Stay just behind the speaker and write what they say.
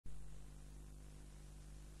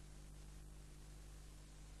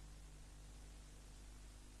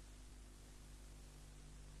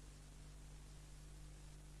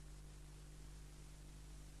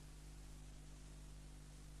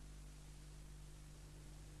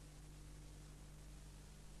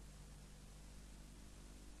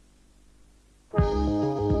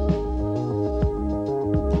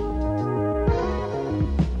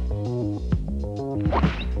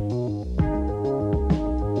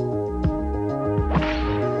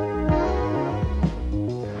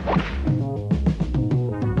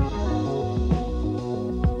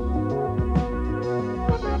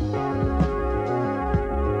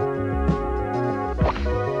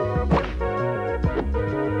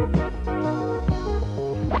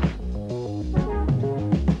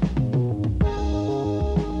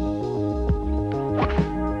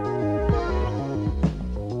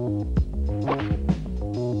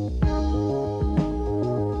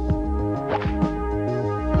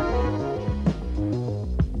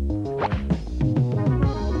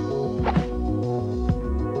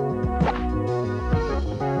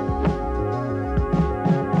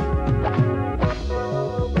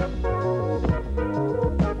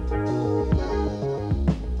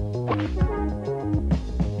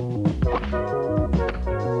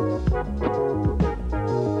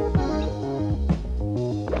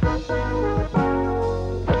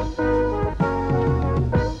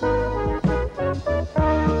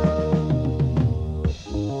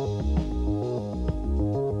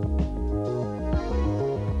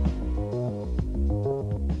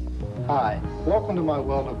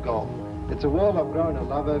of golf. It's a world I've grown to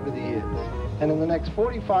love over the years. And in the next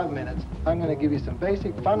 45 minutes, I'm going to give you some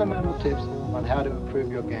basic fundamental tips on how to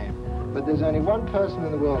improve your game. But there's only one person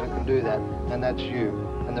in the world who can do that, and that's you.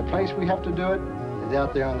 And the place we have to do it is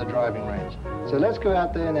out there on the driving range. So let's go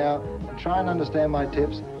out there now and try and understand my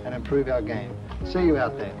tips and improve our game. See you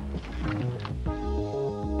out there.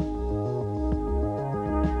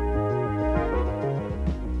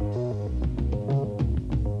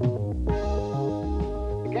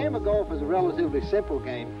 Golf is a relatively simple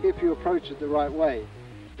game if you approach it the right way.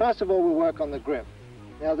 First of all, we'll work on the grip.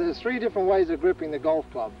 Now, there's three different ways of gripping the golf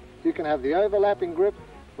club. You can have the overlapping grip,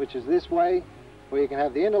 which is this way, or you can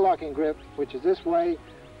have the interlocking grip, which is this way,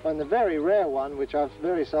 and the very rare one, which I've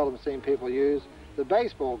very seldom seen people use, the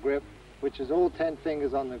baseball grip, which is all 10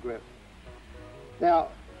 fingers on the grip. Now,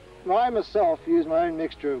 I myself use my own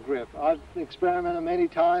mixture of grip. I've experimented many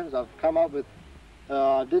times. I've come up with,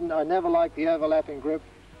 I never liked the overlapping grip.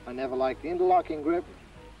 I never liked the interlocking grip,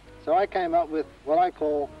 so I came up with what I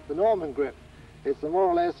call the Norman grip. It's more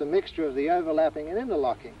or less a mixture of the overlapping and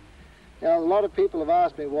interlocking. Now, a lot of people have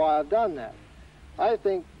asked me why I've done that. I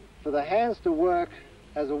think for the hands to work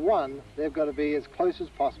as a one, they've got to be as close as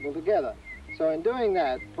possible together. So in doing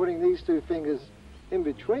that, putting these two fingers in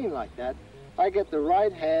between like that, I get the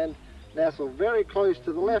right hand nestled very close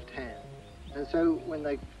to the left hand. And so when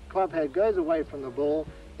the club head goes away from the ball,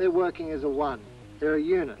 they're working as a one. They're a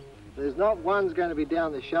unit. There's not one's going to be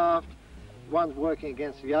down the shaft, one's working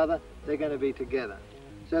against the other. They're going to be together.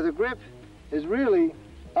 So the grip is really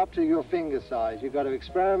up to your finger size. You've got to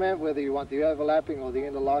experiment whether you want the overlapping or the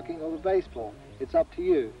interlocking or the baseball. It's up to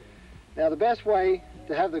you. Now, the best way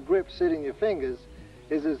to have the grip sit in your fingers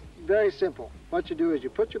is very simple. What you do is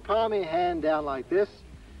you put your palm of your hand down like this,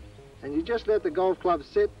 and you just let the golf club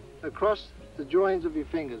sit across the joins of your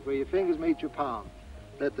fingers, where your fingers meet your palm.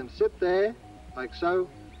 Let them sit there, like so,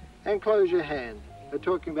 and close your hand. We're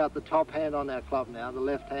talking about the top hand on our club now, the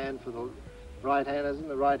left hand for the right-handers and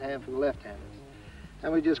the right hand for the left-handers.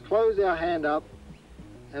 And we just close our hand up,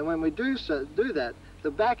 and when we do that,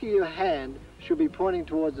 the back of your hand should be pointing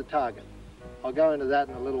towards the target. I'll go into that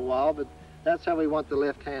in a little while, but that's how we want the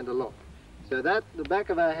left hand to look. So that, the back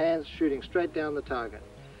of our hand's shooting straight down the target.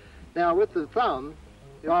 Now with the thumb,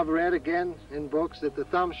 I've read again in books that the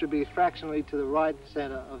thumb should be fractionally to the right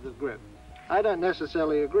center of the grip. I don't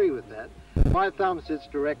necessarily agree with that. My thumb sits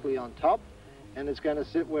directly on top, and it's going to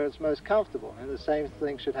sit where it's most comfortable, and the same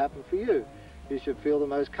thing should happen for you. You should feel the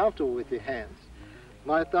most comfortable with your hands.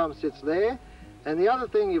 My thumb sits there, and the other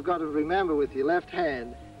thing you've got to remember with your left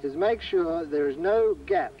hand is make sure there is no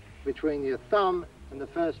gap between your thumb and the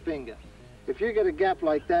first finger. If you get a gap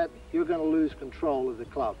like that, you're going to lose control of the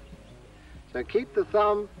club. So keep the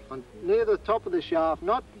thumb near the top of the shaft,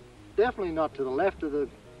 definitely not to the left of the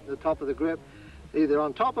top of the grip, either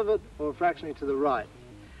on top of it or fractionally to the right.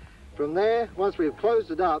 From there, once we've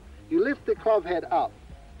closed it up, you lift the club head up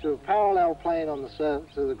to a parallel plane on the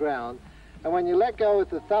surface of the ground, and when you let go with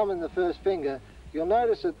the thumb and the first finger, you'll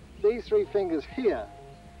notice that these three fingers here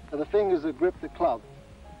are the fingers that grip the club.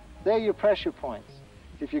 They're your pressure points.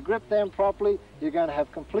 If you grip them properly, you're going to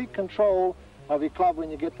have complete control of your club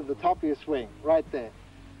when you get to the top of your swing, right there.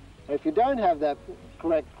 And if you don't have that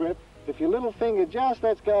correct grip, if your little finger just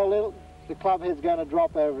lets go a little, the club head's going to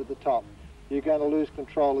drop over at the top. You're going to lose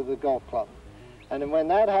control of the golf club. And then when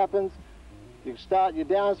that happens, you start your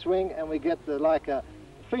downswing, and we get like a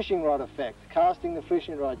fishing rod effect, casting the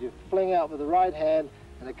fishing rod. You fling out with the right hand,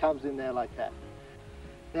 and it comes in there like that.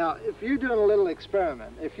 Now, if you're doing a little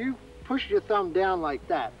experiment, if you push your thumb down like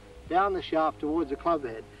that, down the shaft towards the club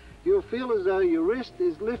head, you'll feel as though your wrist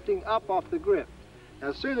is lifting up off the grip. Now,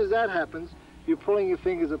 as soon as that happens, you're pulling your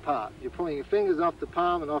fingers apart. You're pulling your fingers off the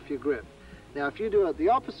palm and off your grip. Now, if you do it the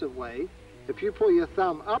opposite way, if you pull your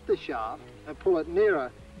thumb up the shaft and pull it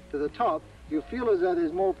nearer to the top, you'll feel as though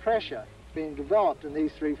there's more pressure being developed in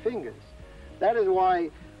these three fingers. That is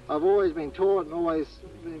why I've always been taught, and always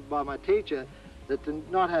by my teacher, that to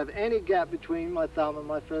not have any gap between my thumb and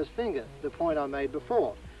my first finger, the point I made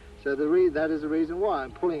before. So that is the reason why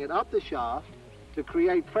I'm pulling it up the shaft to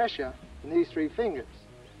create pressure in these three fingers.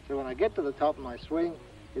 So when I get to the top of my swing,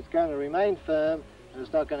 it's going to remain firm, and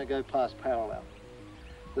it's not going to go past parallel.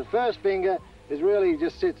 The first finger is really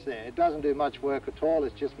just sits there. It doesn't do much work at all.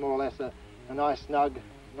 It's just more or less a nice snug,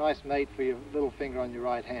 nice mate for your little finger on your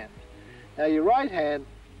right hand. Now your right hand,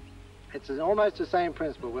 it's almost the same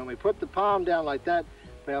principle. When we put the palm down like that,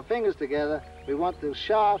 put our fingers together, we want the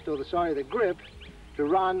shaft, or the grip, to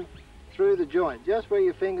run through the joint, just where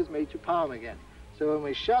your fingers meet your palm again. So when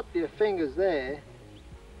we shut your fingers there,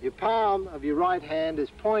 your palm of your right hand is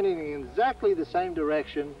pointing in exactly the same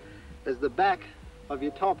direction as the back of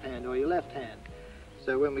your top hand or your left hand.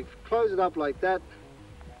 So when we close it up like that,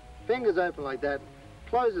 fingers open like that,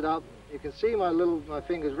 close it up, you can see my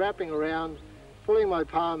fingers wrapping around, pulling my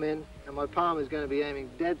palm in, and my palm is going to be aiming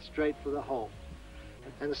dead straight for the hole.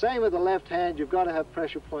 And the same with the left hand, you've got to have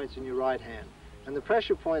pressure points in your right hand. And the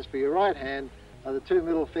pressure points for your right hand are the two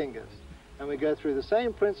middle fingers. And we go through the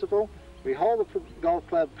same principle. We hold the golf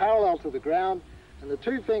club parallel to the ground, and the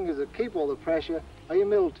two fingers that keep all the pressure are your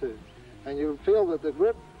middle two. And you'll feel that the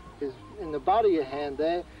grip is in the body of your hand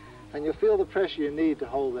there, and you'll feel the pressure you need to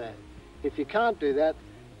hold there. If you can't do that,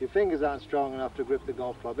 your fingers aren't strong enough to grip the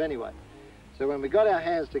golf club anyway. So when we got our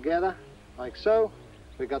hands together, like so,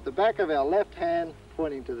 we got the back of our left hand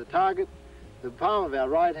pointing to the target, the palm of our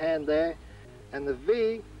right hand there, and the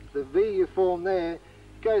V you form there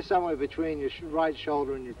goes somewhere between your right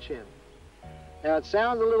shoulder and your chin. Now it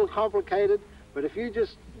sounds a little complicated, but if you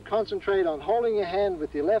just concentrate on holding your hand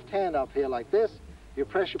with your left hand up here like this, your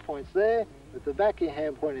pressure point's there, with the back of your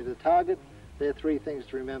hand pointing to the target. There are three things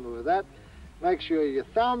to remember with that. Make sure your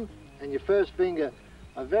thumb and your first finger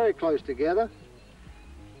are very close together,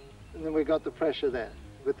 and then we've got the pressure there.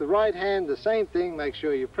 With the right hand, the same thing. Make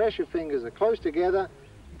sure your pressure fingers are close together,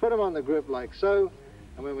 put them on the grip like so,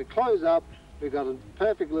 and when we close up, we've got a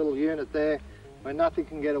perfect little unit there where nothing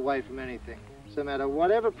can get away from anything. So no matter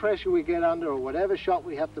whatever pressure we get under or whatever shot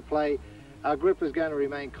we have to play, our grip is going to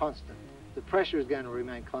remain constant. The pressure is going to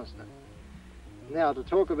remain constant. Now, to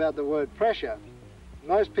talk about the word pressure,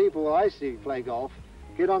 most people I see play golf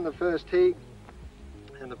get on the first tee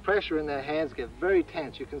and the pressure in their hands get very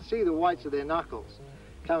tense. You can see the whites of their knuckles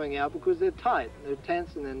coming out because they're tight. They're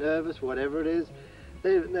tense and they're nervous, whatever it is.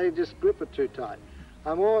 They just grip it too tight.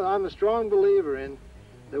 I'm a strong believer in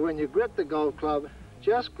that when you grip the golf club,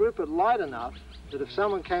 just grip it light enough that if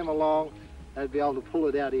someone came along, they'd be able to pull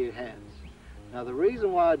it out of your hands. Now the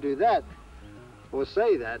reason why I do that, or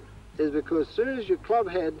say that, is because as soon as your club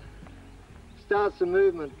head starts the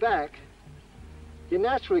movement back, you're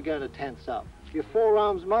naturally going to tense up. Your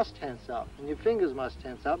forearms must tense up and your fingers must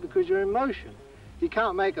tense up because you're in motion. You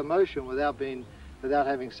can't make a motion without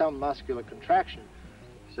having some muscular contraction.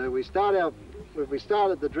 So we start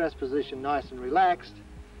at the dress position nice and relaxed.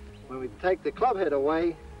 When we take the club head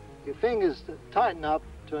away, your fingers tighten up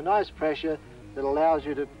to a nice pressure that allows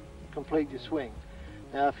you to complete your swing.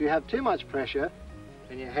 Now if you have too much pressure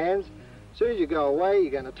in your hands, as soon as you go away,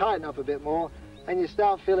 you're going to tighten up a bit more and you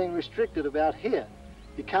start feeling restricted about here.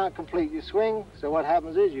 You can't complete your swing, so what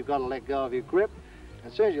happens is you've got to let go of your grip.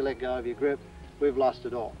 As soon as you let go of your grip, we've lost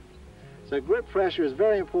it all. So grip pressure is a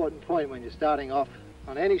very important point when you're starting off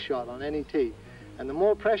on any shot, on any tee. And the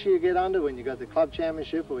more pressure you get under when you got the club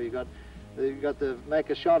championship or you got to make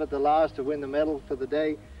a shot at the last to win the medal for the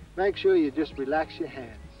day, make sure you just relax your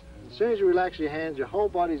hands. As soon as you relax your hands, your whole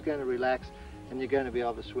body's going to relax and you're going to be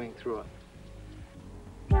able to swing through it.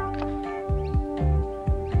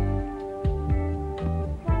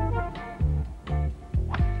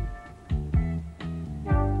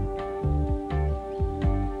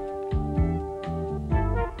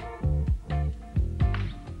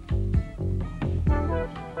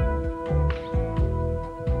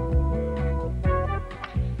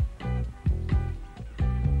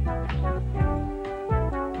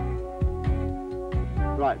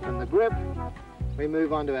 Right, from the grip, we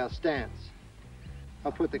move on to our stance.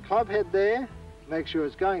 I'll put the club head there, make sure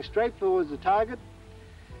it's going straight towards the target,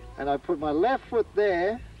 and I put my left foot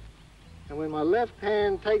there, and when my left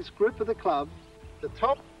hand takes grip of the club,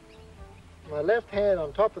 my left hand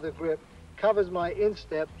on top of the grip covers my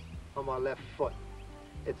instep on my left foot.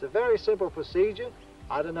 It's a very simple procedure.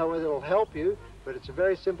 I don't know whether it'll help you, but it's a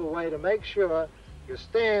very simple way to make sure your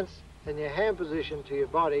stance and your hand position to your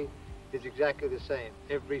body is exactly the same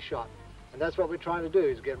every shot. And that's what we're trying to do,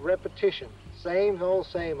 is get repetition. Same old,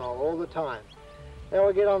 all the time. Now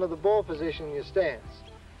we get onto the ball position in your stance.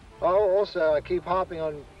 Oh, also, I keep harping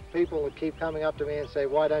on people that keep coming up to me and say,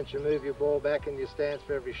 why don't you move your ball back in your stance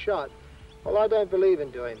for every shot? Well, I don't believe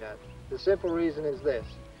in doing that. The simple reason is this.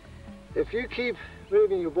 If you keep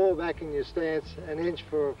moving your ball back in your stance an inch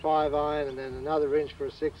for a 5-iron and then another inch for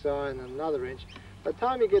a 6-iron and another inch, by the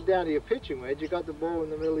time you get down to your pitching wedge, you've got the ball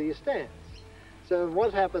in the middle of your stance. So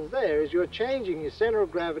what happens there is you're changing your center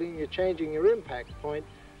of gravity and you're changing your impact point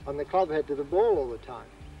on the club head to the ball all the time.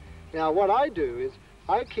 Now what I do is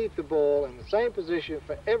I keep the ball in the same position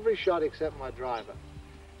for every shot except my driver.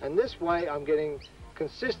 And this way I'm getting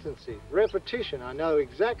consistency, repetition. I know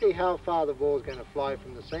exactly how far the ball is going to fly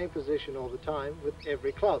from the same position all the time with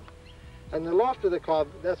every club. And the loft of the club,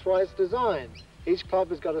 that's why it's designed. Each club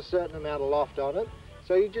has got a certain amount of loft on it,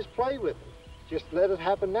 so you just play with it. Just let it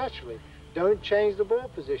happen naturally. Don't change the ball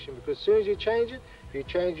position, because as soon as you change it, you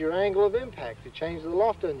change your angle of impact, you change the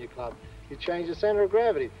loft on your club, you change the center of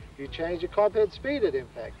gravity, you change your club head speed at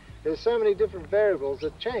impact. There's so many different variables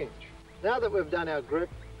that change. Now that we've done our grip,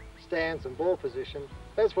 stance and ball position,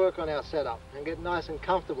 let's work on our setup and get nice and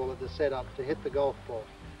comfortable at the setup to hit the golf ball.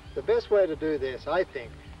 The best way to do this, I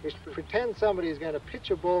think, is to pretend somebody is going to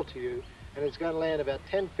pitch a ball to you and it's going to land about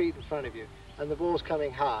 10 feet in front of you and the ball's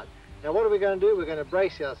coming hard. Now what are we going to do? We're going to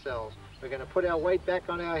brace ourselves. We're going to put our weight back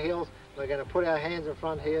on our heels. We're going to put our hands in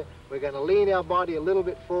front here. We're going to lean our body a little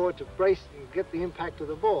bit forward to brace and get the impact of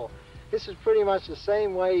the ball. This is pretty much the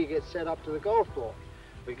same way you get set up to the golf ball.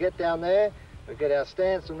 We get down there, we get our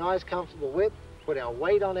stance a nice comfortable width, put our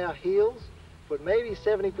weight on our heels, put maybe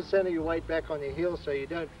 70% of your weight back on your heels so you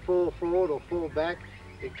don't fall forward or fall back.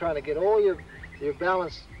 You're trying to get all your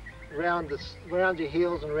balance around your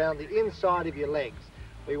heels and around the inside of your legs.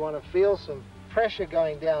 We want to feel some pressure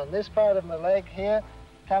going down this part of my leg here,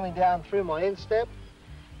 coming down through my instep,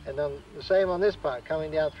 and then the same on this part,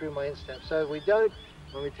 coming down through my instep. So we don't,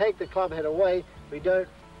 when we take the club head away, we don't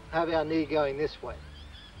have our knee going this way.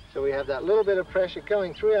 So we have that little bit of pressure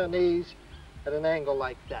going through our knees at an angle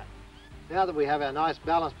like that. Now that we have our nice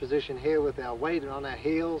balanced position here with our weight on our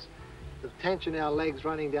heels, the tension in our legs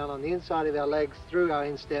running down on the inside of our legs through our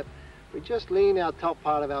instep, we just lean our top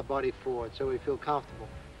part of our body forward so we feel comfortable.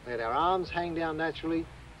 Let our arms hang down naturally,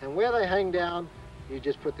 and where they hang down, you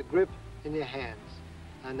just put the grip in your hands.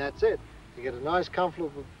 And that's it. You get a nice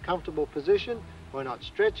comfortable position. We're not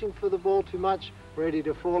stretching for the ball too much, ready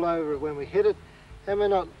to fall over when we hit it, and we're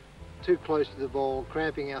not too close to the ball,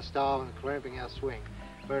 cramping our style and cramping our swing.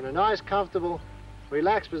 We're in a nice, comfortable,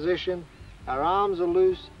 relaxed position. Our arms are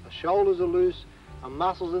loose, our shoulders are loose, our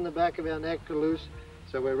muscles in the back of our neck are loose,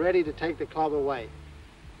 so we're ready to take the club away.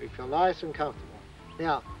 We feel nice and comfortable.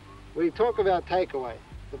 Now, we talk about takeaway.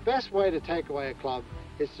 The best way to take away a club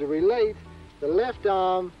is to relate the left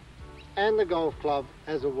arm and the golf club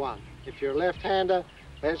as a one. If you're a left-hander,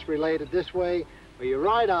 let's relate it this way, where your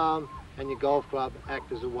right arm and your golf club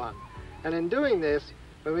act as a one. And in doing this,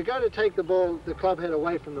 when we go to take the ball, the club head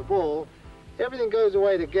away from the ball, everything goes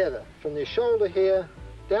away together. From your shoulder here,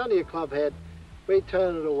 down to your club head, we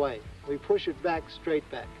turn it away. We push it back, straight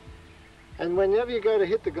back. And whenever you go to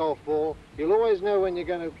hit the golf ball, you'll always know when you're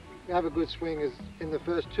going to have a good swing is in the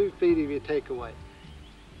first 2 feet of your takeaway.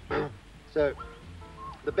 So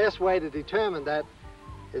the best way to determine that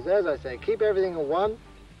is, as I say, keep everything a one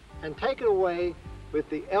and take it away with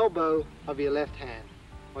the elbow of your left hand,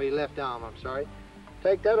 or your left arm, I'm sorry.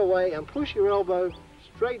 Take that away and push your elbow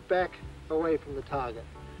straight back away from the target.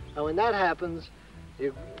 And when that happens,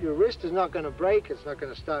 your wrist is not going to break, it's not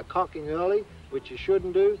going to start cocking early, which you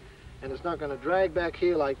shouldn't do, and it's not going to drag back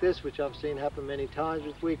here like this, which I've seen happen many times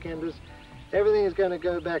with weekenders. Everything is going to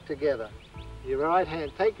go back together. Your right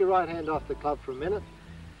hand, take your right hand off the club for a minute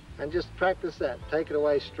and just practice that. Take it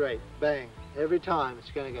away straight, bang. Every time it's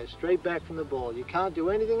going to go straight back from the ball. You can't do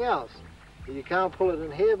anything else. You can't pull it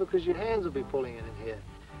in here because your hands will be pulling it in here.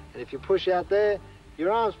 And if you push out there,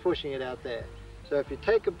 your arm's pushing it out there. So if you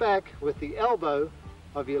take it back with the elbow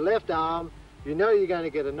of your left arm, you know you're going to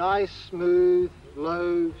get a nice, smooth,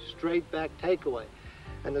 low, straight back takeaway.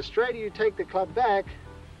 And the straighter you take the club back,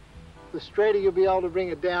 the straighter you'll be able to bring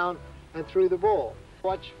it down and through the ball.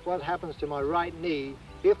 Watch what happens to my right knee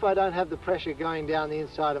if I don't have the pressure going down the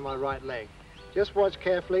inside of my right leg. Just watch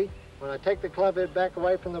carefully. When I take the club head back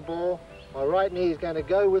away from the ball, my right knee is going to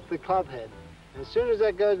go with the club head. And as soon as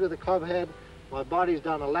that goes with the club head, my body's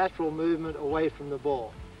done a lateral movement away from the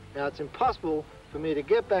ball. Now it's impossible for me to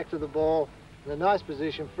get back to the ball in a nice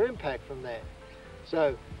position for impact from there.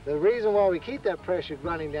 So the reason why we keep that pressure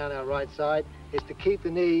running down our right side is to keep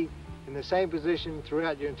the knee in the same position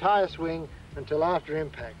throughout your entire swing until after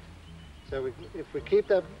impact. So if we keep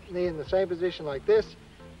that knee in the same position like this,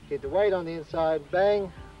 keep the weight on the inside,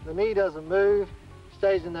 bang, the knee doesn't move,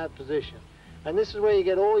 stays in that position. And this is where you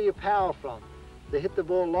get all your power from. To hit the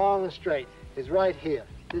ball long and straight is right here,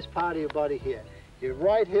 this part of your body here. Your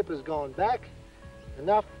right hip has gone back,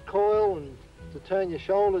 enough coil and to turn your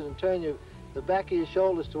shoulders and turn the back of your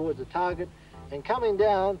shoulders towards the target. And coming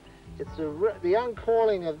down, it's the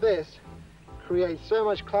uncoiling of this creates so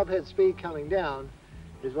much club head speed coming down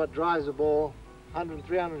is what drives the ball 100,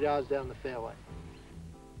 300 yards down the fairway.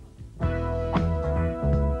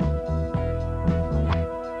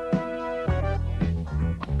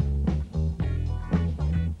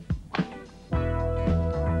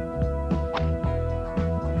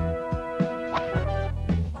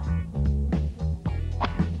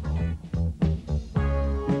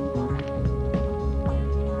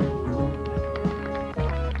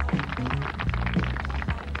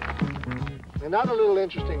 Another little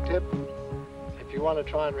interesting tip, if you you want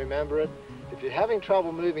to try and remember it. If you're having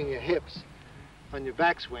trouble moving your hips on your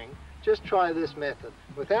backswing, just try this method.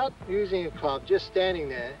 Without using a club, just standing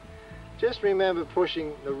there, just remember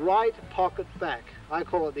pushing the right pocket back. I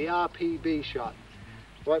call it the RPB shot.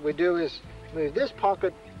 What we do is move this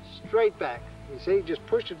pocket straight back. You see, just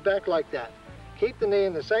push it back like that. Keep the knee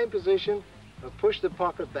in the same position, but push the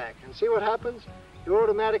pocket back. And see what happens? You're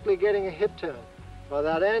automatically getting a hip turn.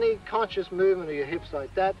 Without any conscious movement of your hips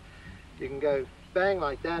like that, you can go bang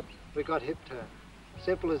like that, we got hip turn.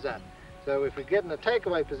 Simple as that. So if we get in a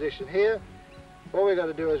takeaway position here, all we've got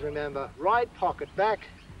to do is remember right pocket back,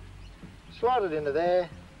 slot it into there,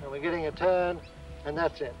 and we're getting a turn, and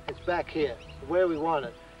that's it. It's back here, where we want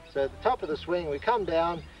it. So at the top of the swing, we come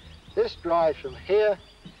down, this drives from here,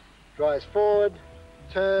 drives forward,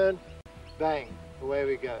 turn, bang, away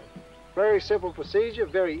we go. Very simple procedure,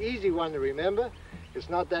 very easy one to remember. It's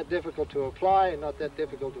not that difficult to apply and not that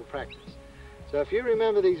difficult to practice. So if you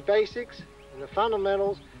remember these basics and the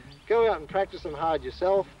fundamentals, go out and practice them hard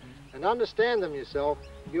yourself and understand them yourself,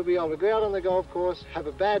 you'll be able to go out on the golf course, have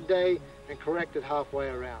a bad day, and correct it halfway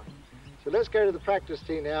around. So let's go to the practice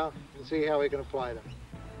tee now and see how we can apply them.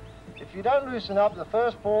 If you don't loosen up the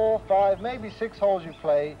first 4, 5, maybe 6 holes you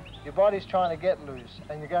play, your body's trying to get loose,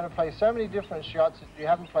 and you're going to play so many different shots that you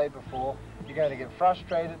haven't played before, you're going to get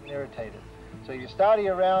frustrated and irritated. So you're starting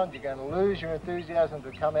your round, you're going to lose your enthusiasm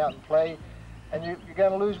to come out and play, and you're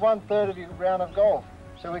going to lose 1/3 of your round of golf.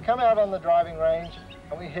 So we come out on the driving range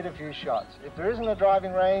and we hit a few shots. If there isn't a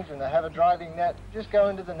driving range and they have a driving net, just go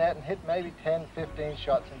into the net and hit maybe 10, 15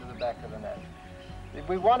 shots into the back of the net.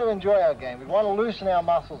 We want to enjoy our game. We want to loosen our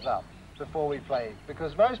muscles up before we play,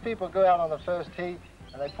 because most people go out on the first tee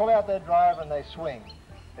and they pull out their driver and they swing.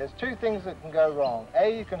 There's 2 things that can go wrong.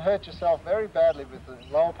 A, you can hurt yourself very badly with the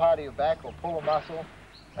lower part of your back or pull a muscle,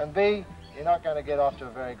 and B, you're not going to get off to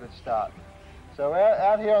a very good start. So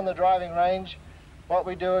out here on the driving range, what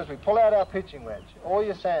we do is we pull out our pitching wedge, or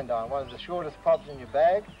your sand iron, one of the shortest clubs in your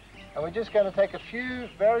bag, and we're just going to take a few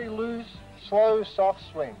very loose, slow, soft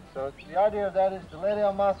swings. So the idea of that is to let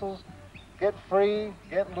our muscles get free,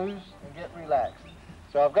 get loose, and get relaxed.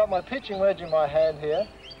 So I've got my pitching wedge in my hand here,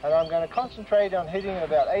 and I'm going to concentrate on hitting it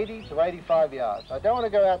about 80 to 85 yards. I don't want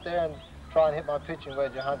to go out there and try and hit my pitching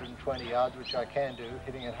wedge 120 yards, which I can do,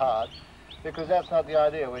 hitting it hard, because that's not the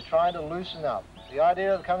idea. We're trying to loosen up. The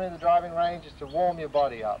idea of coming to the driving range is to warm your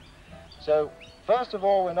body up. So first of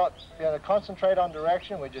all, we're not going to concentrate on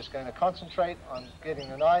direction, we're just going to concentrate on getting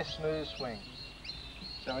a nice smooth swing.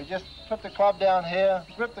 So we just put the club down here,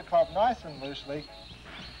 grip the club nice and loosely,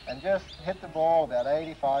 and just hit the ball about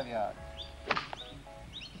 85 yards.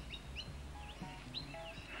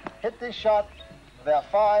 Hit this shot about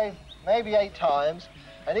 5, maybe 8 times,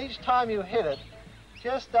 and each time you hit it,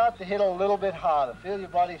 just start to hit a little bit harder. Feel your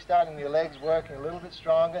body starting, your legs working a little bit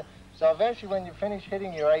stronger. So eventually when you finish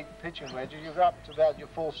hitting your 8 pitching wedges, you're up to about your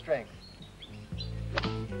full strength.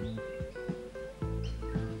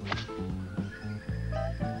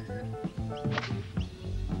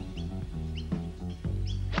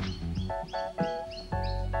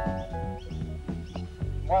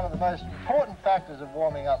 One of the most important factors of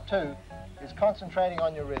warming up too is concentrating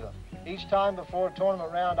on your rhythm. Each time before a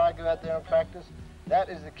tournament round I go out there and practice, that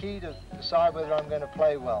is the key to decide whether I'm going to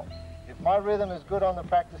play well. If my rhythm is good on the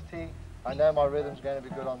practice tee, I know my rhythm's going to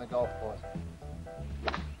be good on the golf course.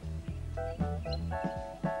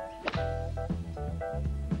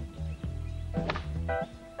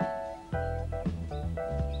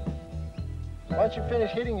 Once you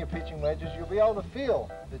finish hitting your pitching wedges, you'll be able to feel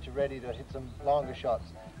that you're ready to hit some longer shots.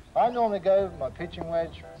 I normally go with my pitching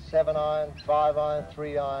wedge, 7-iron, 5-iron,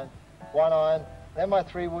 3-iron, 1-iron, then my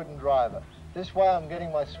 3-wooden driver. This way I'm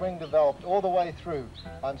getting my swing developed all the way through.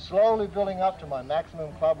 I'm slowly building up to my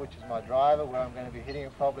maximum club, which is my driver, where I'm going to be hitting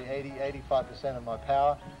it probably 80–85% of my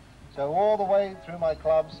power. So all the way through my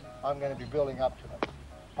clubs, I'm going to be building up to them.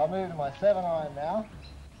 I'll move to my 7-iron now.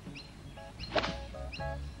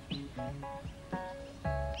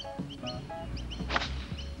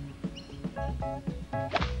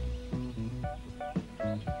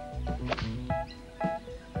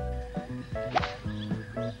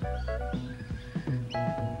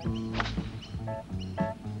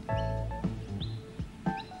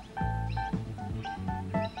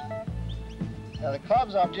 Now the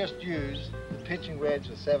clubs I've just used, the pitching wedge,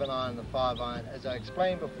 the 7-iron, the 5-iron, as I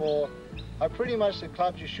explained before, are pretty much the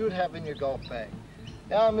clubs you should have in your golf bag.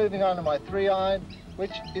 Now I'm moving on to my 3-iron,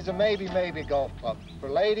 which is a maybe golf club. For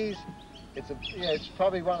ladies, it's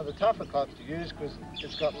probably one of the tougher clubs to use because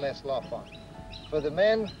it's got less loft on. For the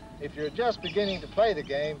men, if you're just beginning to play the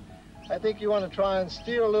game, I think you want to try and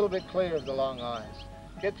steer a little bit clear of the long irons.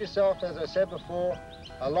 Get yourself, as I said before,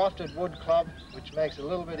 a lofted wood club, which makes it a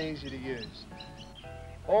little bit easier to use.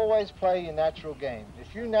 Always play your natural game.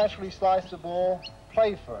 If you naturally slice the ball,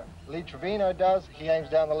 play for it. Lee Trevino does. He aims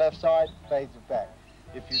down the left side, fades it back.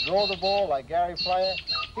 If you draw the ball like Gary Player,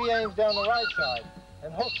 he aims down the right side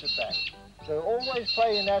and hooks it back. So always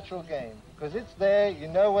play your natural game, because it's there, you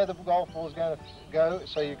know where the golf ball is going to go,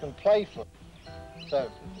 so you can play for it.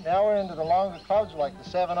 So now we're into the longer clubs, like the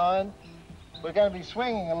 7-iron. We're going to be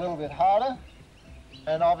swinging a little bit harder,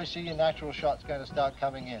 and obviously your natural shot's going to start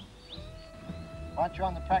coming in. Once you're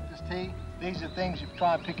on the practice tee, these are things you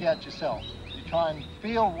try and pick out yourself. You try and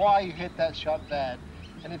feel why you hit that shot bad,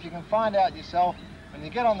 and if you can find out yourself, when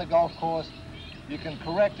you get on the golf course, you can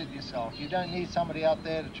correct it yourself. You don't need somebody out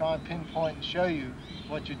there to try and pinpoint and show you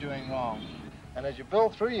what you're doing wrong. And as you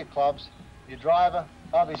build through your clubs, your driver,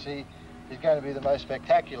 obviously, is going to be the most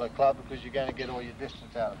spectacular club because you're going to get all your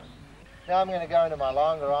distance out of it. Now I'm going to go into my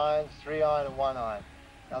longer irons, 3-iron and 1-iron.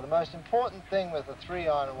 Now the most important thing with a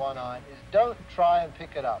 3-iron and 1-iron is don't try and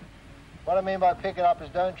pick it up. What I mean by pick it up is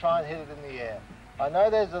don't try and hit it in the air. I know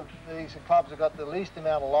these clubs have got the least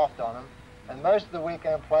amount of loft on them, and most of the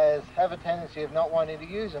weekend players have a tendency of not wanting to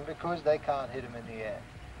use them because they can't hit them in the air.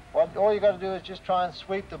 All you got to do is just try and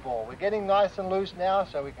sweep the ball. We're getting nice and loose now,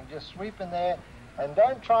 so we can just sweep in there, and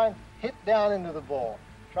don't try and hit down into the ball.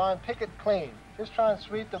 Try and pick it clean. Just try and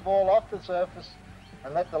sweep the ball off the surface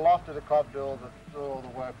and let the loft of the club do all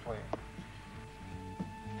the work for you.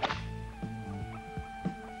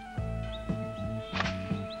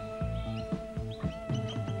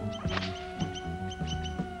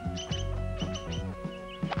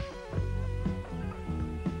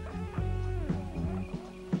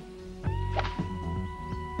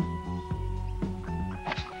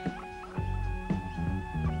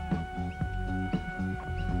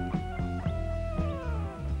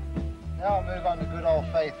 Now I'll move on to good old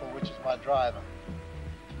faithful, which is my driver.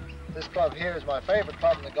 This club here is my favorite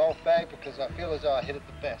club in the golf bag because I feel as though I hit it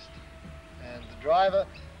the best. And the driver,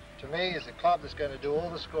 to me, is a club that's going to do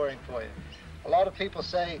all the scoring for you. A lot of people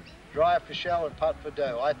say drive for show and putt for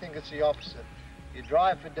dough. I think it's the opposite. You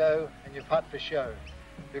drive for dough and you putt for show.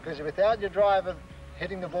 Because without your driver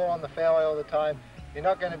hitting the ball on the fairway all the time, you're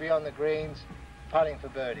not going to be on the greens putting for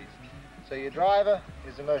birdies. So your driver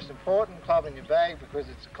is the most important club in your bag because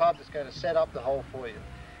it's a club that's going to set up the hole for you.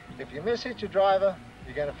 If you miss-hit your driver,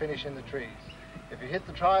 you're going to finish in the trees. If you hit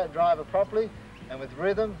the driver properly and with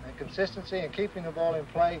rhythm and consistency and keeping the ball in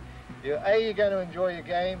play, you're going to enjoy your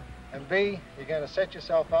game, and B, you're going to set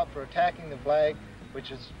yourself up for attacking the flag,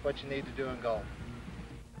 which is what you need to do in golf.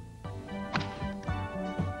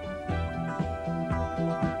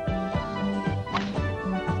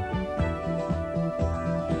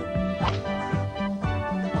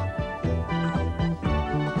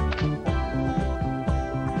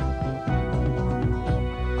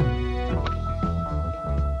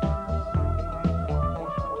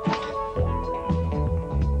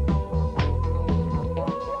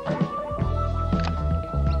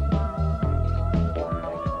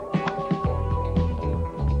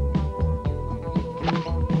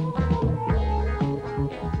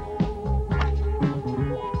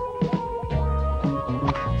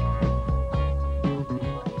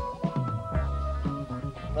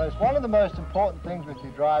 One of the most important things with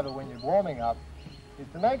your driver when you're warming up is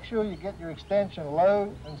to make sure you get your extension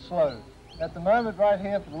low and slow. At the moment right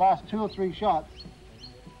here, for the last 2 or 3 shots,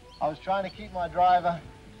 I was trying to keep my driver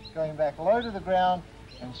going back low to the ground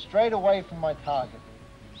and straight away from my target.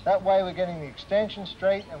 That way we're getting the extension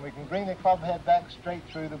straight and we can bring the club head back straight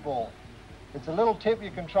through the ball. It's a little tip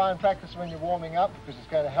you can try and practice when you're warming up because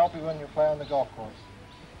it's going to help you when you play on the golf course.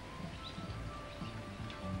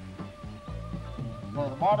 So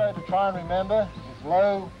the motto to try and remember is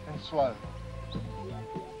low and slow.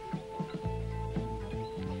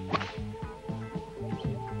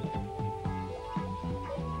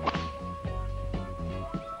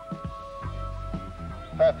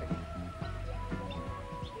 Perfect.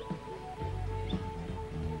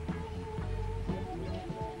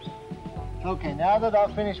 Okay, now that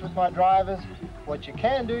I've finished with my drivers, what you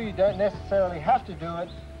can do, you don't necessarily have to do it,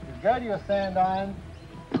 is go to your sand iron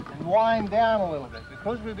and wind down a little bit.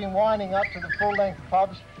 Because we've been winding up to the full length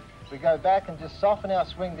clubs, we go back and just soften our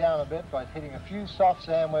swing down a bit by hitting a few soft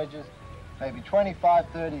sand wedges, maybe 25,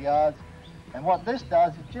 30 yards. And what this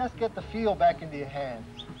does is just get the feel back into your hands,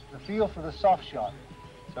 the feel for the soft shot.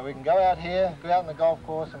 So we can go out here, go out in the golf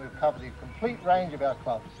course, and we've covered the complete range of our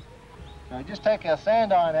clubs. So we just take our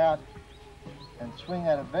sand iron out and swing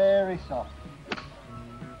at it very soft.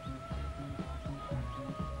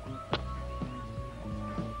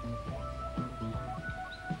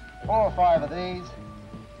 4 or 5 of these,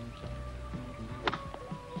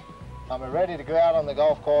 and we're ready to go out on the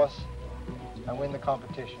golf course and win the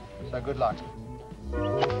competition. So good luck.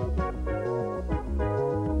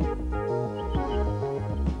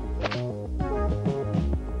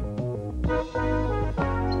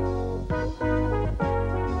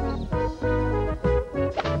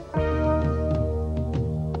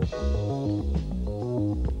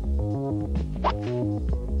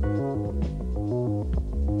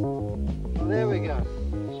 Well, there we go.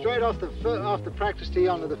 Straight off the practice tee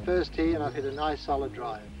onto the first tee, and I've hit a nice solid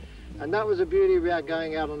drive. And that was the beauty about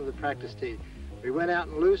going out onto the practice tee. We went out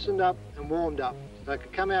and loosened up and warmed up. So I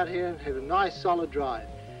could come out here and hit a nice solid drive.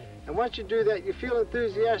 And once you do that, you feel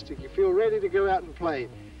enthusiastic, you feel ready to go out and play.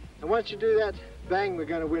 And once you do that, bang, we're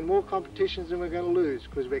going to win more competitions than we're going to lose,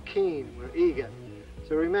 because we're keen, we're eager.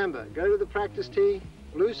 So remember, go to the practice tee,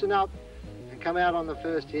 loosen up, and come out on the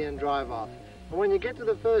first tee and drive off. And when you get to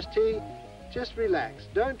the first tee, just relax.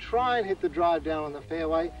 Don't try and hit the drive down on the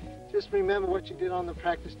fairway. Just remember what you did on the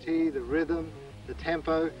practice tee, the rhythm, the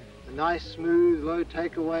tempo, the nice, smooth, low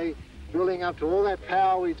takeaway, building up to all that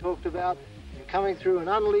power we talked about, and coming through and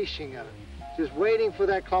unleashing of it. Just waiting for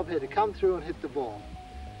that club head to come through and hit the ball.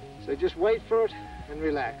 So just wait for it and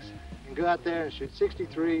relax. And go out there and shoot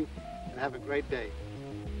 63 and have a great day.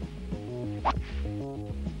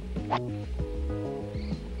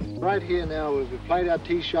 Right here now, we've played our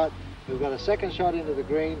tee shot. We've got a second shot into the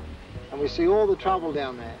green, and we see all the trouble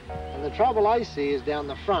down there. And the trouble I see is down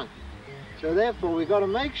the front. So therefore, we've got to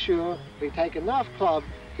make sure we take enough club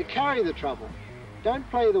to carry the trouble. Don't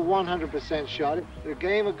play the 100% shot. The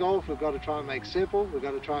game of golf, we've got to try and make simple. We've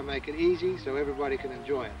got to try and make it easy so everybody can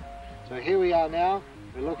enjoy it. So here we are now.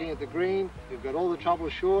 We're looking at the green. We've got all the trouble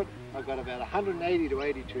short. I've got about 180 to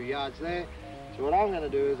 82 yards there. So what I'm going to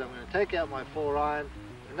do is I'm going to take out my 4-iron,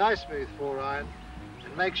 a nice smooth 4-iron,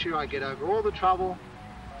 and make sure I get over all the trouble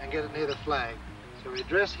and get it near the flag. So we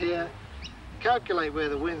address here, calculate where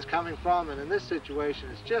the wind's coming from, and in this situation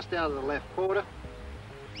it's just out of the left quarter,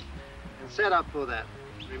 and set up for that.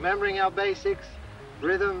 Remembering our basics,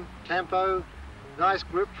 rhythm, tempo, nice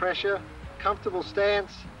grip pressure, comfortable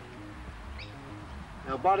stance,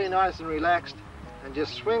 our body nice and relaxed, and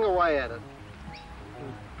just swing away at it.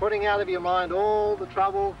 And putting out of your mind all the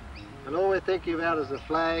trouble, and all we're thinking about is the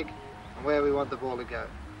flag and where we want the ball to go.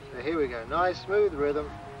 So here we go, nice smooth rhythm.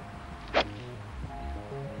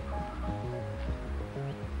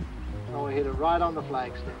 And we hit it right on the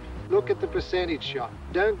flagstick. Look at the percentage shot.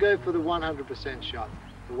 Don't go for the 100% shot.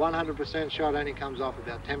 The 100% shot only comes off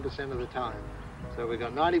about 10% of the time. So we've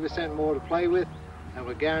got 90% more to play with, and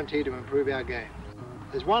we're guaranteed to improve our game.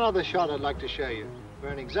 There's one other shot I'd like to show you.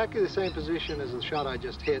 We're in exactly the same position as the shot I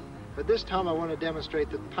just hit, but this time I want to demonstrate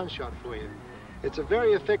the punch shot for you. It's a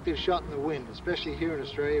very effective shot in the wind, especially here in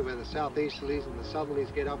Australia where the southeasterlies and the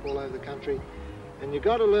southerlies get up all over the country. And you've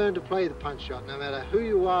got to learn to play the punch shot. No matter who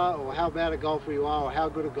you are or how bad a golfer you are or how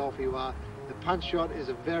good a golfer you are, the punch shot is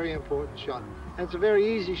a very important shot. And it's a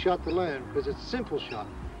very easy shot to learn because it's a simple shot.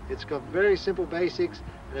 It's got very simple basics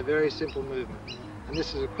and a very simple movement. And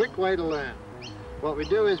this is a quick way to learn. What we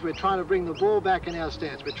do is we're trying to bring the ball back in our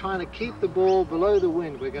stance. We're trying to keep the ball below the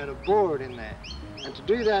wind. We're going to bore it in there. And to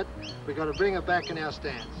do that, we've got to bring it back in our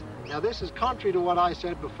stance. Now this is contrary to what I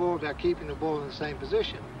said before about keeping the ball in the same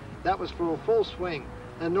position. That was for a full swing,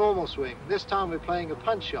 a normal swing. This time we're playing a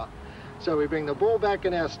punch shot. So we bring the ball back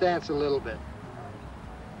in our stance a little bit.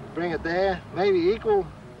 We bring it there, maybe equal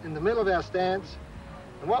in the middle of our stance.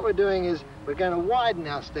 And what we're doing is we're going to widen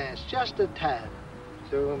our stance just a tad.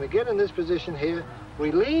 So when we get in this position here,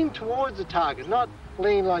 we lean towards the target, not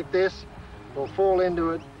lean like this or fall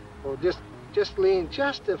into it, or just lean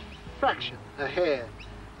just a fraction, a hair.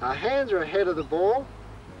 Our hands are ahead of the ball.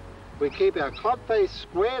 We keep our club face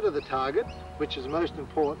square to the target, which is most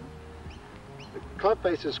important. The club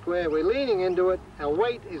face is square, we're leaning into it, our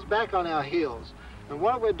weight is back on our heels. And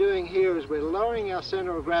what we're doing here is we're lowering our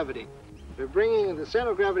center of gravity. We're bringing the center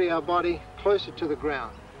of gravity of our body closer to the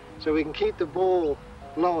ground so we can keep the ball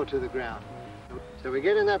lower to the ground. So we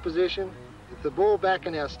get in that position, with the ball back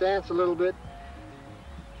in our stance a little bit.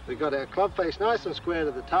 We've got our club face nice and square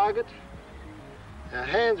to the target. Our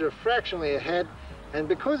hands are fractionally ahead, and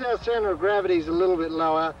because our center of gravity is a little bit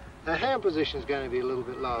lower, our hand position is going to be a little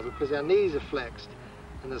bit lower because our knees are flexed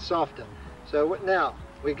and they're softer. So now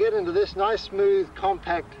we get into this nice, smooth,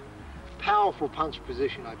 compact, powerful punch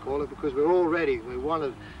position, I call it, because we're all ready. We want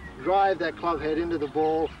to drive that club head into the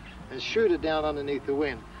ball and shoot it down underneath the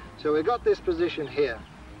wind. So we've got this position here.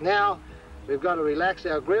 Now we've got to relax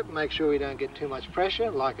our grip, make sure we don't get too much pressure.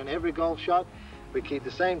 Like in every golf shot, we keep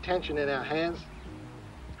the same tension in our hands.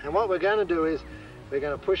 And what we're going to do is we're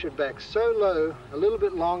going to push it back so low, a little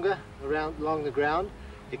bit longer along the ground,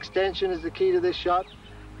 Extension is the key to this shot.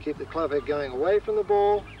 Keep the club head going away from the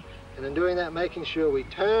ball, and in doing that, making sure we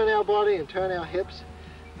turn our body and turn our hips.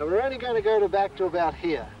 And we're only going to go back to about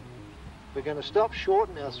here. We're going to stop short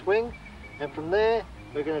in our swing, and from there,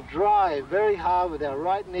 we're going to drive very hard with our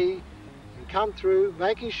right knee and come through,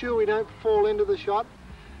 making sure we don't fall into the shot.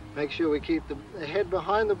 Make sure we keep the head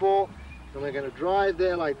behind the ball, and we're going to drive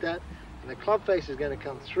there like that, and the club face is going to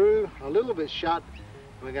come through a little bit shut,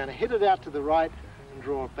 and we're going to hit it out to the right and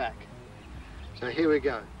draw it back. So here we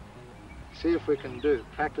go. See if we can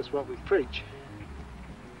practice what we preach.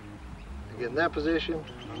 Get in that position,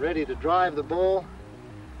 I'm ready to drive the ball,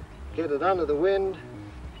 get it under the wind.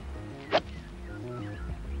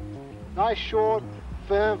 Nice short,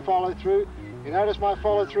 firm follow through. You notice my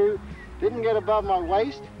follow through didn't get above my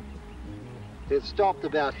waist. It stopped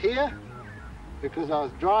about here because I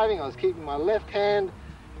was driving, I was keeping my left hand,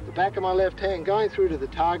 the back of my left hand going through to the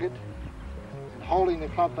target and holding the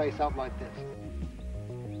club face up like this.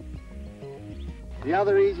 The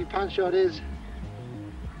other easy punch shot is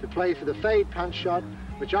to play for the fade punch shot,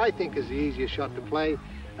 which I think is the easiest shot to play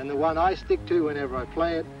and the one I stick to whenever I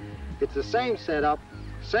play it. It's the same setup,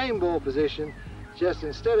 same ball position, just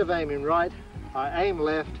instead of aiming right, I aim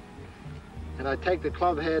left and I take the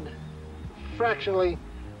club head fractionally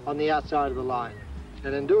on the outside of the line.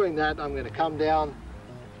 And in doing that, I'm going to come down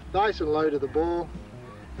nice and low to the ball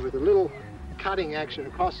and with a little cutting action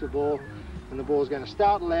across the ball, and the ball is going to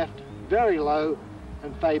start left, very low,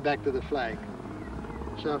 and fade back to the flag.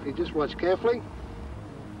 So if you just watch carefully,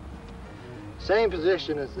 same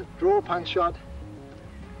position as the draw punch shot,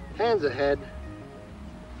 hands ahead,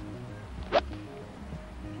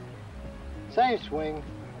 same swing,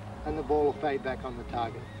 and the ball will fade back on the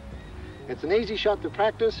target. It's an easy shot to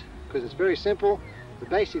practice because it's very simple. The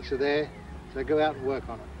basics are there, so go out and work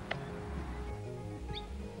on it.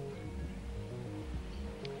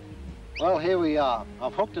 Well, here we are.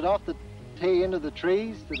 I've hooked it off the tee into the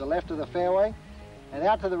trees to the left of the fairway, and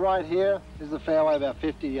out to the right here is the fairway about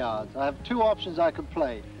 50 yards. I have two options I could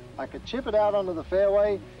play. I could chip it out onto the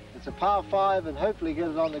fairway, it's a par 5, and hopefully get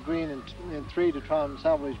it on the green in 3 to try and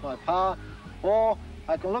salvage my par, or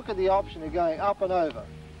I can look at the option of going up and over.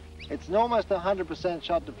 It's an almost 100%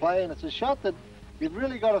 shot to play, and it's a shot that you've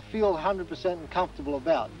really got to feel 100% comfortable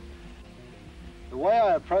about. The way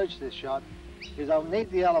I approach this shot is I'll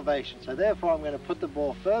need the elevation, so therefore I'm going to put the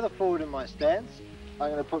ball further forward in my stance.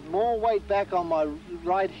 I'm going to put more weight back on my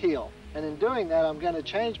right heel, and in doing that I'm going to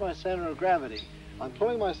change my center of gravity. I'm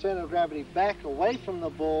pulling my center of gravity back away from the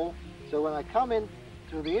ball, so when I come in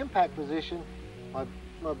to the impact position,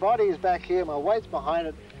 my body is back here, my weight's behind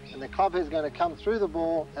it, and the club head is going to come through the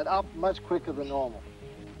ball and up much quicker than normal.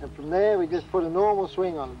 And from there we just put a normal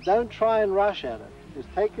swing on it. Don't try and rush at it. Just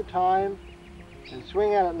take your time and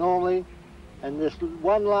swing at it normally, and just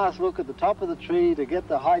one last look at the top of the tree to get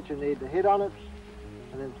the height you need to hit on it,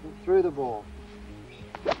 and then through the ball.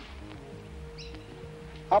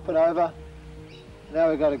 Up and over. Now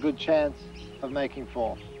we've got a good chance of making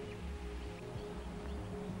 4.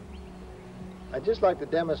 I'd just like to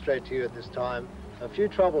demonstrate to you at this time a few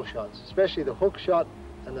trouble shots, especially the hook shot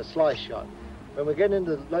and the slice shot. When we get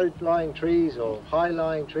into low-lying trees or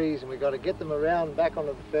high-lying trees and we've got to get them around back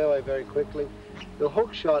onto the fairway very quickly, the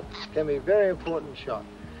hook shot can be a very important shot.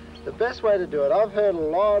 The best way to do it, I've heard a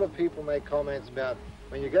lot of people make comments about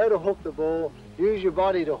when you go to hook the ball, use your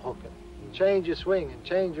body to hook it, and change your swing and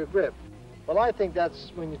change your grip. Well, I think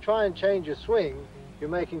that's when you try and change your swing, you're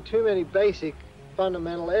making too many basic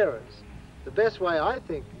fundamental errors. The best way, I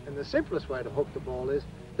think, and the simplest way to hook the ball is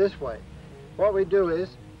this way. What we do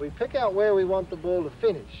is we pick out where we want the ball to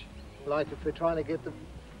finish. Like if we're trying to get the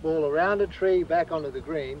ball around a tree back onto the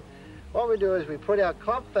green, what we do is we put our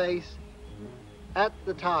club face at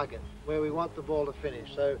the target where we want the ball to finish.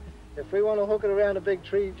 So if we want to hook it around a big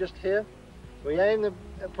tree just here, we aim to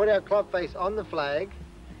put our club face on the flag,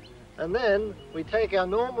 and then we take our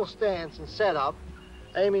normal stance and set up,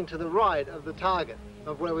 aiming to the right of the target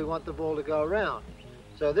of where we want the ball to go around.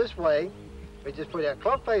 So this way, we just put our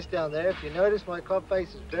club face down there. If you notice, my club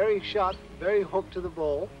face is very shut, very hooked to the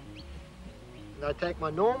ball. And I take my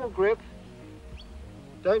normal grip,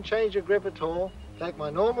 don't change your grip at all, take my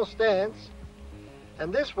normal stance,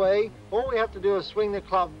 and this way, all we have to do is swing the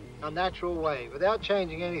club a natural way, without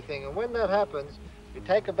changing anything. And when that happens, we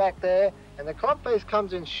take it back there, and the club face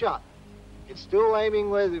comes in shut. It's still aiming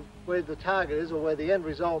where the target is, or where the end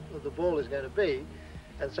result of the ball is going to be.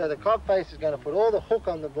 And so the club face is going to put all the hook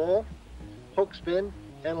on the ball, hook spin,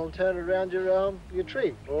 and it'll turn it around your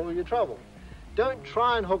tree or your trouble. Don't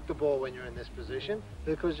try and hook the ball when you're in this position,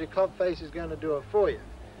 because your club face is going to do it for you.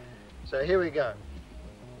 So here we go.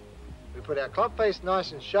 We put our club face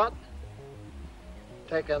nice and shut,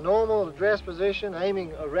 take our normal address position,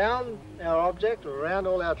 aiming around our object or around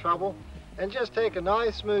all our trouble, and just take a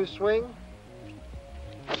nice smooth swing,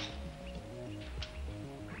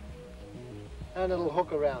 and it'll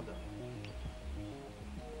hook around it.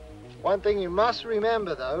 One thing you must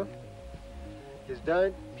remember though is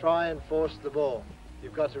don't try and force the ball.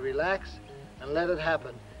 You've got to relax and let it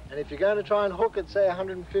happen. And if you're going to try and hook it, say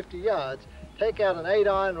 150 yards, take out an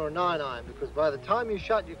 8-iron or a 9-iron, because by the time you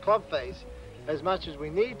shut your club face, as much as we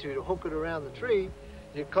need to hook it around the tree,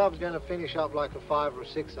 your club's going to finish up like a 5 or a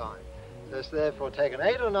 6-iron. So therefore take an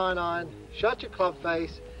 8 or 9-iron, shut your club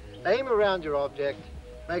face, aim around your object,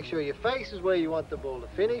 make sure your face is where you want the ball to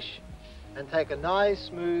finish, and take a nice,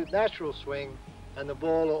 smooth, natural swing, and the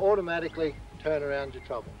ball will automatically turn around your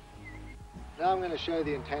trouble. Now I'm going to show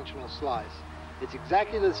the intentional slice. It's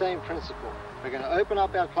exactly the same principle. We're going to open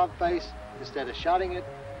up our club face instead of shutting it.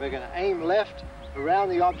 We're going to aim left around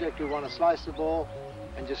the object we want to slice the ball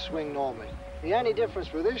and just swing normally. The only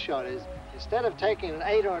difference with this shot is instead of taking an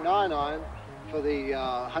 8 or a 9-iron for the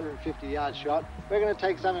 150-yard shot, we're going to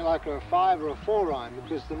take something like a 5 or a 4-iron,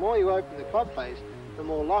 because the more you open the club face, the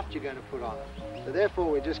more loft you're going to put on it. So therefore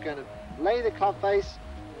we're just going to lay the club face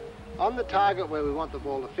on the target where we want the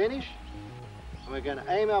ball to finish, and we're going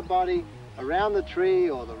to aim our body around the tree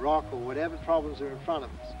or the rock or whatever problems are in front of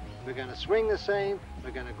us. We're going to swing the same,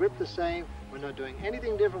 we're going to grip the same, we're not doing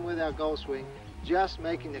anything different with our golf swing, just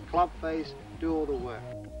making the club face do all the work.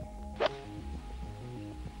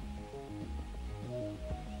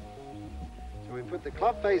 So we put the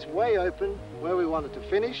club face way open where we want it to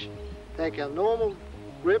finish, take our normal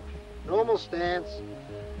grip, normal stance,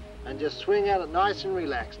 and just swing at it nice and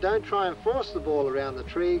relaxed. Don't try and force the ball around the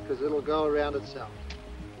tree, because it'll go around itself.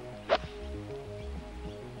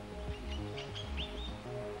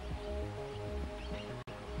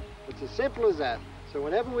 It's as simple as that. So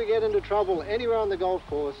whenever we get into trouble anywhere on the golf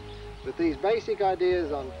course, with these basic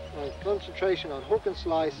ideas on concentration on hook and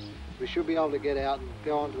slice, we should be able to get out and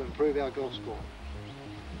go on to improve our golf score.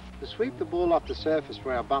 To sweep the ball off the surface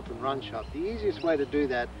for our bump and run shot, the easiest way to do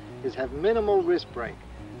that is have minimal wrist break.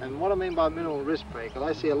 And what I mean by minimal wrist break, well,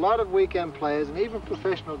 I see a lot of weekend players and even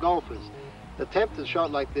professional golfers attempt a shot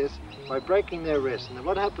like this by breaking their wrist. And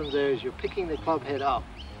what happens there is you're picking the club head up.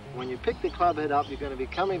 When you pick the club head up, you're going to be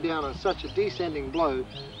coming down on such a descending blow,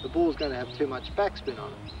 the ball's going to have too much backspin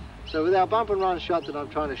on it. So with our bump and run shot that I'm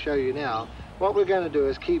trying to show you now, what we're going to do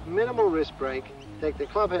is keep minimal wrist break, take the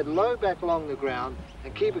club head low back along the ground,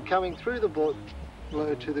 and keep it coming through the ball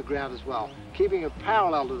low to the ground as well, keeping it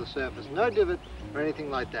parallel to the surface, no divot or anything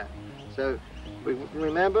like that. So we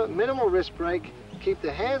remember, minimal wrist break, keep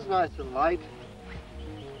the hands nice and light,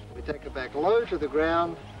 we take it back low to the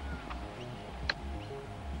ground,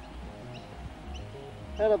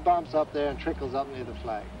 and it bumps up there and trickles up near the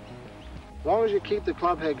flag. As long as you keep the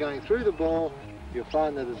club head going through the ball, you'll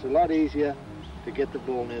find that it's a lot easier to get the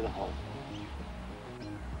ball near the hole.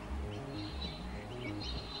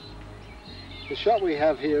 The shot we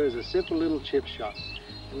have here is a simple little chip shot.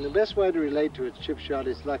 And the best way to relate to a chip shot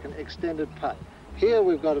is like an extended putt. Here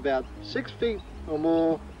we've got about 6 feet or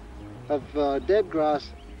more of dead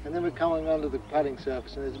grass, and then we're coming onto the putting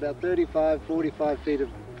surface, and there's about 35, 45 feet of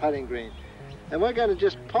putting green. And we're going to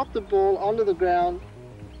just pop the ball onto the ground,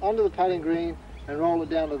 onto the putting green, and roll it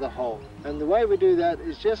down to the hole. And the way we do that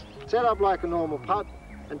is just set up like a normal putt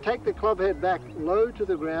and take the club head back low to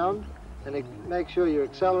the ground and make sure you're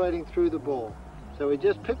accelerating through the ball. So we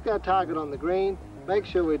just pick our target on the green, make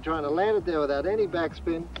sure we're trying to land it there without any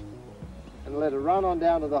backspin, and let it run on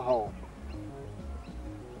down to the hole.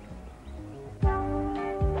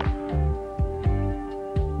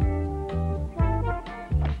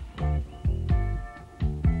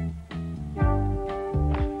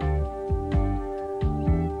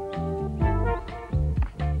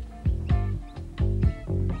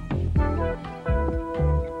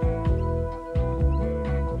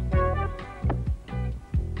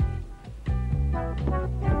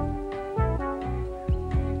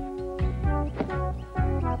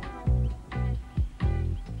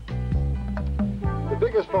 The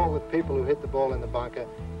biggest fault with people who hit the ball in the bunker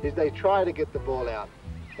is they try to get the ball out.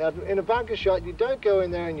 Now, in a bunker shot, you don't go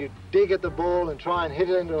in there and you dig at the ball and try and hit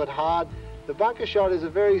it into it hard. The bunker shot is a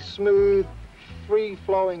very smooth,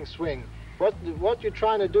 free-flowing swing. What you're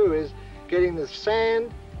trying to do is getting the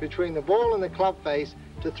sand between the ball and the club face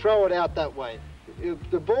to throw it out that way.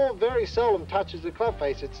 The ball very seldom touches the club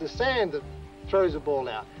face. It's the sand that throws the ball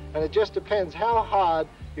out. And it just depends how hard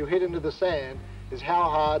you hit into the sand is how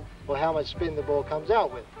hard or how much spin the ball comes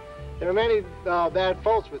out with. There are many bad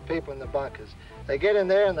faults with people in the bunkers. They get in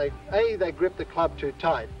there and they grip the club too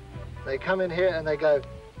tight. They come in here and they go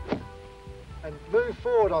and move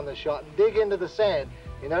forward on the shot and dig into the sand.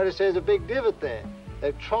 You notice there's a big divot there.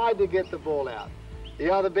 They've tried to get the ball out.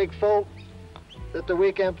 The other big fault that the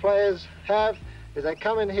weekend players have is they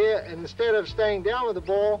come in here and instead of staying down with the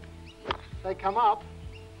ball, they come up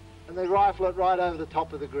and they rifle it right over the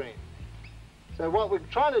top of the green. So what we're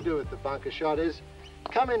trying to do with the bunker shot is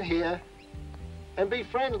come in here and be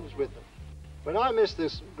friends with them. When I miss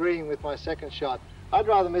this green with my second shot, I'd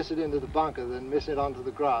rather miss it into the bunker than miss it onto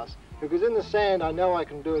the grass, because in the sand I know I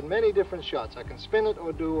can do it many different shots. I can spin it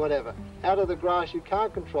or do whatever. Out of the grass you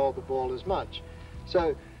can't control the ball as much.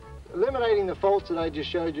 So eliminating the faults that I just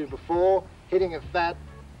showed you before, hitting it fat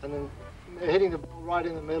and then hitting the ball right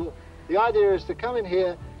in the middle, the idea is to come in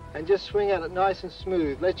here and just swing at it nice and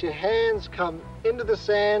smooth. Let your hands come into the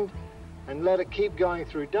sand and let it keep going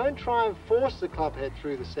through. Don't try and force the club head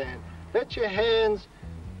through the sand. Let your hands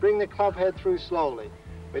bring the club head through slowly.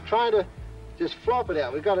 We're trying to just flop it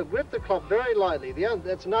out. We've got to grip the club very lightly.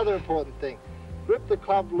 That's another important thing. Grip the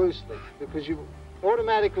club loosely, because you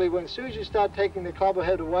automatically, as soon as you start taking the club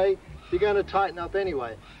head away, you're going to tighten up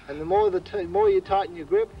anyway. And the more you tighten your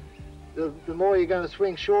grip, the more you're going to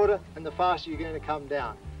swing shorter and the faster you're going to come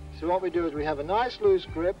down. So what we do is we have a nice loose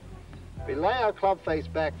grip, we lay our club face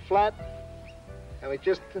back flat, and we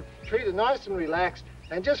just treat it nice and relaxed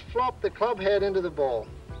and just flop the club head into the ball,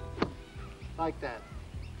 like that.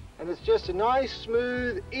 And it's just a nice,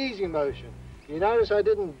 smooth, easy motion. You notice I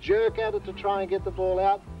didn't jerk at it to try and get the ball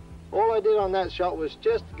out. All I did on that shot was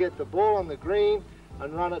just get the ball on the green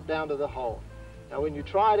and run it down to the hole. Now when you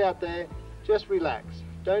try it out there, just relax.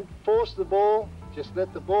 Don't force the ball, just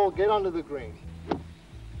let the ball get onto the green.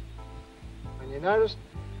 And you noticed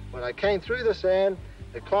when I came through the sand,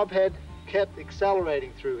 the club head kept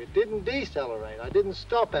accelerating through. It didn't decelerate. I didn't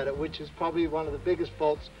stop at it, which is probably one of the biggest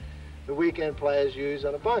faults the weekend players use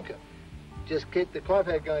on a bunker. Just keep the club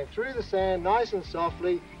head going through the sand nice and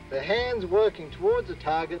softly, the hands working towards the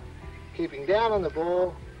target, keeping down on the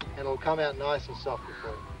ball, and it'll come out nice and softly for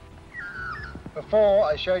you. Before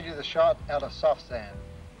I showed you the shot out of soft sand.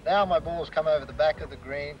 Now my ball's come over the back of the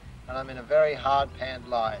green and I'm in a very hard panned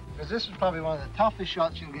lie. Because this is probably one of the toughest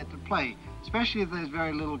shots you'll get to play, especially if there's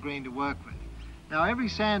very little green to work with. Now every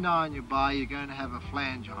sand iron you buy, you're going to have a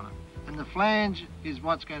flange on it. And the flange is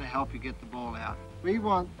what's going to help you get the ball out. We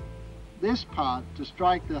want this part to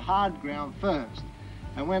strike the hard ground first.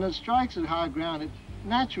 And when it strikes at hard ground, it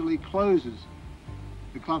naturally closes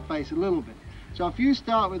the club face a little bit. So if you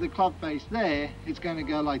start with the club face there, it's going to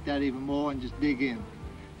go like that even more and just dig in.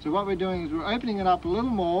 So what we're doing is we're opening it up a little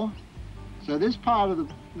more. So this part of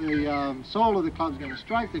the sole of the club is going to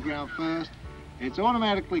strike the ground first. It's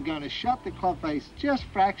automatically going to shut the club face just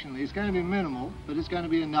fractionally. It's going to be minimal, but it's going to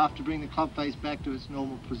be enough to bring the club face back to its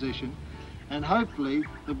normal position. And hopefully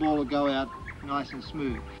the ball will go out nice and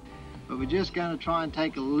smooth. But we're just going to try and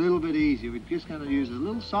take a little bit easier. We're just going to use a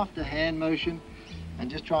little softer hand motion and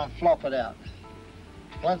just try and flop it out.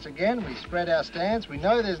 Once again, we spread our stance. We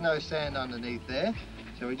know there's no sand underneath there.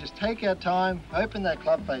 So we just take our time, open that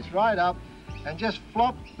club face right up, and just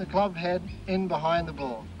flop the club head in behind the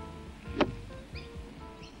ball.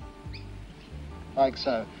 Like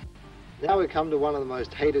so. Now we come to one of the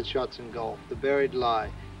most hated shots in golf, the buried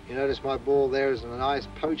lie. You notice my ball there is in a nice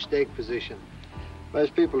poached egg position.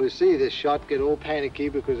 Most people who see this shot get all panicky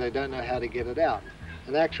because they don't know how to get it out.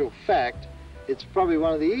 In actual fact, it's probably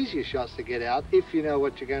one of the easiest shots to get out if you know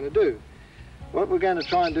what you're going to do. What we're going to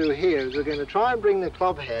try and do here is we're going to try and bring the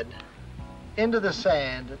club head into the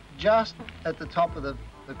sand just at the top of the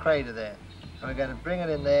crater there. And we're going to bring it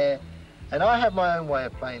in there. And I have my own way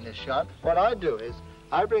of playing this shot. What I do is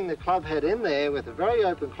I bring the club head in there with a very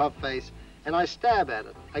open club face and I stab at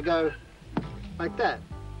it. I go like that,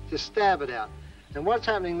 just stab it out. And what's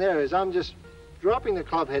happening there is I'm just dropping the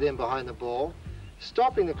club head in behind the ball,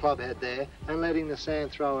 stopping the club head there and letting the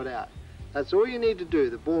sand throw it out. That's all you need to do.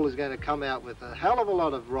 The ball is going to come out with a hell of a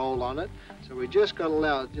lot of roll on it, so we just got to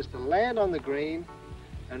allow it just to land on the green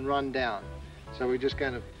and run down. So we're just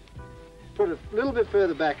going to put it a little bit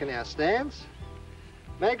further back in our stance.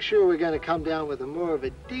 Make sure we're going to come down with more of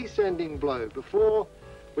a descending blow. Before,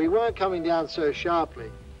 we weren't coming down so sharply.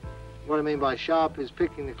 What I mean by sharp is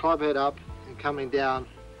picking the club head up and coming down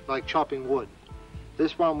like chopping wood.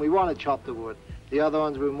 This one, we want to chop the wood. The other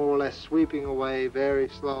ones we're more or less sweeping away very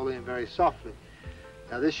slowly and very softly.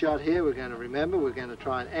 Now this shot here, we're going to remember, we're going to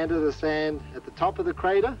try and enter the sand at the top of the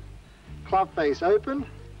crater, club face open,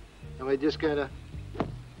 and we're just going to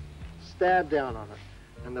stab down on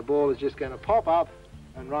it. And the ball is just going to pop up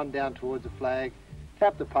and run down towards the flag,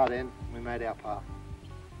 tap the putt in, and we made our par.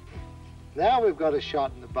 Now we've got a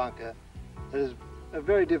shot in the bunker that is a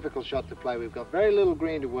very difficult shot to play. We've got very little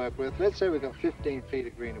green to work with. Let's say we've got 15 feet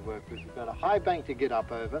of green to work with. We've got a high bank to get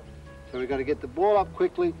up over, so we've got to get the ball up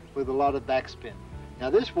quickly with a lot of backspin. Now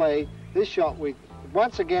this way, this shot, we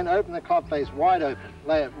once again open the club face wide open,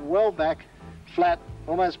 lay it well back, flat,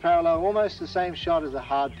 almost parallel, almost the same shot as a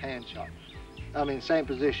hard pan shot. I mean, same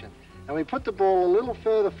position. And we put the ball a little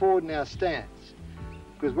further forward in our stance,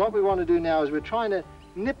 because what we want to do now is we're trying to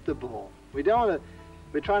nip the ball. We don't want to,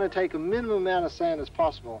 we're trying to take a minimum amount of sand as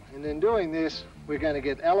possible. And in doing this, we're going to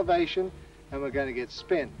get elevation and we're going to get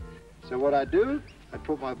spin. So what I do, I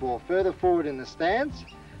put my ball further forward in the stance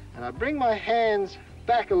and I bring my hands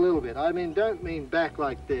back a little bit. I mean, don't mean back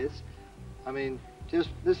like this. I mean, just,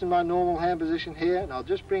 this is my normal hand position here, and I'll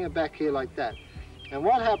just bring it back here like that. And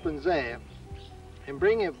what happens there, in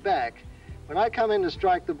bringing it back, when I come in to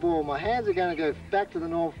strike the ball, my hands are going to go back to the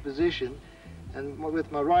normal position, and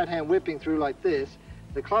with my right hand whipping through like this,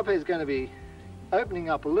 the club head is going to be opening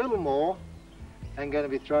up a little more and going to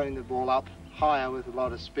be throwing the ball up higher with a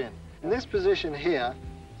lot of spin. In this position here,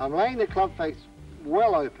 I'm laying the club face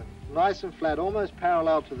well open, nice and flat, almost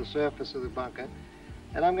parallel to the surface of the bunker,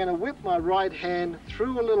 and I'm going to whip my right hand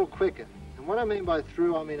through a little quicker. And what I mean by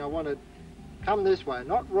through, I mean I want to come this way,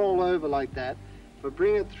 not roll over like that, but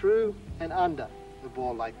bring it through and under the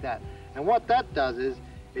ball like that. And what that does is,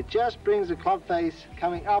 it just brings the club face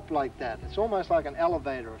coming up like that. It's almost like an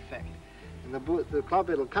elevator effect. And the club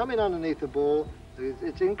head will come in underneath the ball,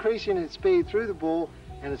 it's increasing its speed through the ball,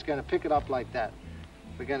 and it's going to pick it up like that.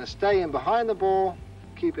 We're going to stay in behind the ball,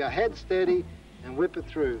 keep our head steady, and whip it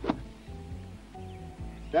through.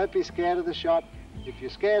 Don't be scared of the shot. If you're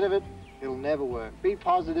scared of it, it'll never work. Be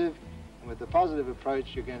positive, and with the positive approach,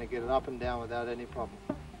 you're going to get it up and down without any problem.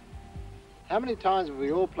 How many times have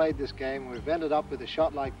we all played this game and we've ended up with a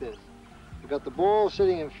shot like this? We've got the ball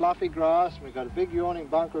sitting in fluffy grass, and we've got a big yawning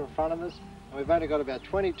bunker in front of us, and we've only got about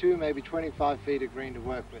 22, maybe 25 feet of green to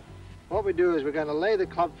work with. What we do is we're going to lay the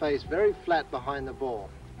club face very flat behind the ball.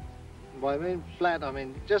 And by I mean flat, I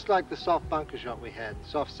mean just like the soft bunker shot we had,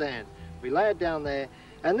 soft sand. We lay it down there,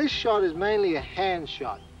 and this shot is mainly a hand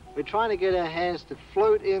shot. We're trying to get our hands to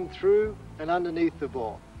float in through and underneath the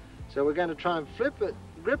ball. So we're going to try and flip it,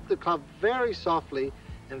 grip the club very softly,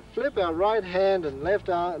 and flip our right hand and left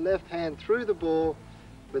hand through the ball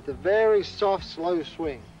with a very soft, slow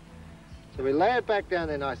swing. So we lay it back down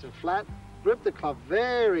there nice and flat, grip the club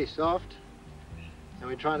very soft, and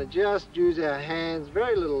we're trying to just use our hands,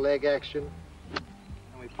 very little leg action,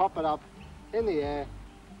 and we pop it up in the air,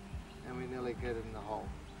 and we nearly get it in the hole.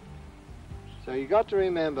 So you got to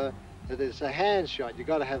remember that it's a hand shot. You've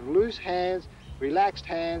got to have loose hands, relaxed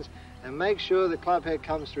hands, and make sure the club head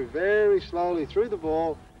comes through very slowly through the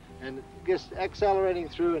ball and gets accelerating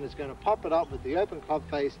through, and it's going to pop it up with the open club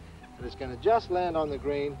face, and it's going to just land on the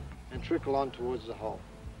green and trickle on towards the hole.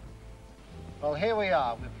 Well, here we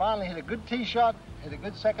are. We finally hit a good tee shot, hit a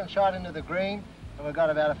good second shot into the green, and we've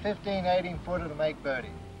got about a 15, 18 footer to make birdie.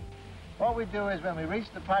 What we do is when we reach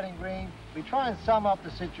the putting green, we try and sum up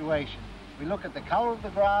the situation. We look at the color of the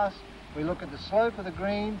grass, we look at the slope of the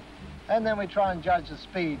green, and then we try and judge the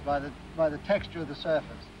speed by the texture of the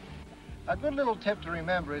surface. A good little tip to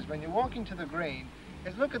remember is when you're walking to the green,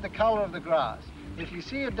 is look at the color of the grass. If you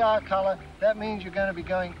see a dark color, that means you're going to be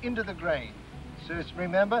going into the grain. So just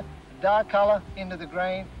remember, dark color into the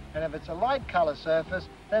grain, and if it's a light color surface,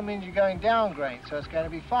 that means you're going down grain, so it's going to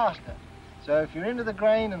be faster. So if you're into the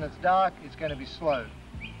grain and it's dark, it's going to be slow.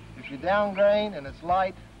 If you're down grain and it's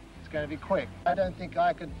light, it's going to be quick. I don't think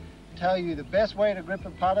I could tell you the best way to grip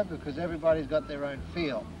a putter because everybody's got their own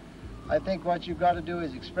feel. I think what you've got to do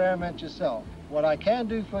is experiment yourself. What I can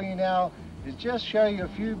do for you now is just show you a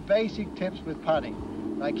few basic tips with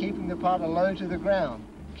putting, like keeping the putter low to the ground,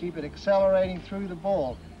 keep it accelerating through the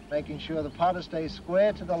ball, making sure the putter stays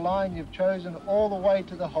square to the line you've chosen all the way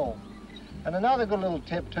to the hole. And another good little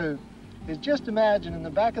tip too is just imagine in the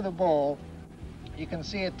back of the ball you can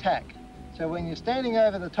see a tack. So when you're standing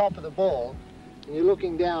over the top of the ball and you're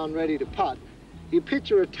looking down ready to putt, you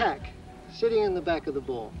picture a tack sitting in the back of the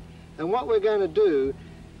ball. And what we're going to do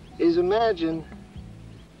is imagine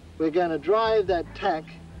we're going to drive that tack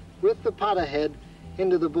with the putter head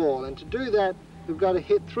into the ball. And to do that, we've got to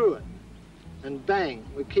hit through it. And bang,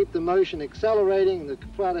 we keep the motion accelerating the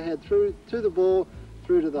putter head through to the ball,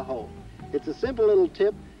 through to the hole. It's a simple little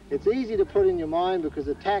tip. It's easy to put in your mind because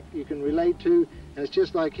the tack you can relate to, and it's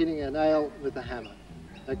just like hitting a nail with a hammer.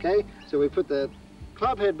 Okay, so we put the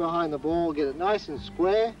club head behind the ball, get it nice and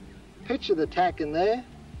square, picture the tack in there,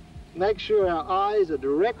 make sure our eyes are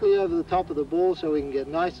directly over the top of the ball so we can get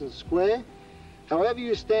nice and square. However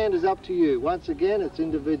you stand is up to you. Once again, it's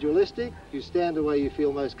individualistic. You stand the way you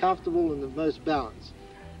feel most comfortable and the most balanced.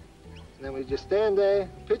 And then we just stand there,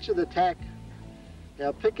 picture the tack.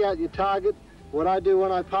 Now pick out your target. What I do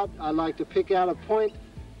when I putt, I like to pick out a point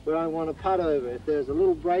where I want to putt over. If there's a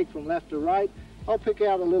little break from left to right, I'll pick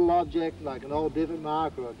out a little object like an old divot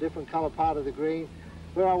mark or a different color part of the green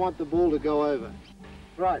where I want the ball to go over.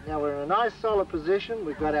 Right, now we're in a nice solid position.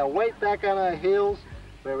 We've got our weight back on our heels.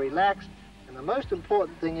 We're relaxed. And the most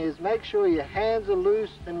important thing is make sure your hands are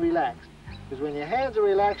loose and relaxed. Because when your hands are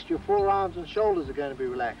relaxed, your forearms and shoulders are going to be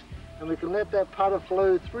relaxed. And we can let that putter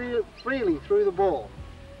flow freely through the ball.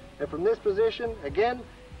 And from this position, again,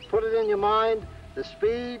 put it in your mind, the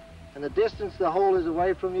speed and the distance the hole is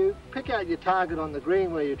away from you. Pick out your target on the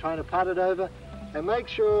green where you're trying to putt it over, and make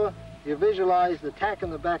sure you visualize the tack in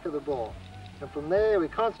the back of the ball. And from there we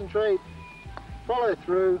concentrate, follow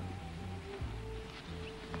through,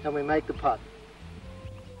 and we make the putt.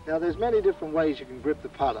 Now there's many different ways you can grip the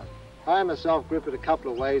putter. I myself grip it a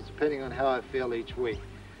couple of ways depending on how I feel each week.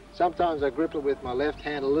 Sometimes I grip it with my left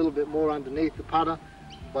hand a little bit more underneath the putter.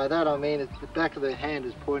 By that I mean the back of the hand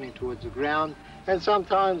is pointing towards the ground. And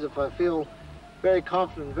sometimes if I feel very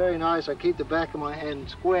confident, very nice, I keep the back of my hand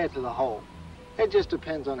square to the hole. It just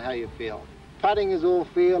depends on how you feel. Putting is all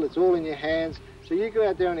feel, it's all in your hands. So you go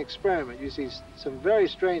out there and experiment. You see some very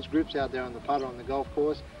strange grips out there on the putter on the golf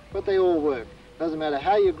course, but they all work. Doesn't matter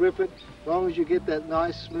how you grip it, as long as you get that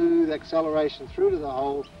nice smooth acceleration through to the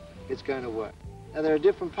hole, it's going to work. Now there are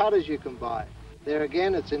different putters you can buy. There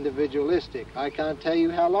again, it's individualistic. I can't tell you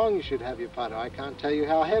how long you should have your putter. I can't tell you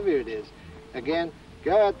how heavy it is. Again,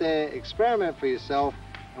 go out there, experiment for yourself,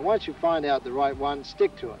 and once you find out the right one,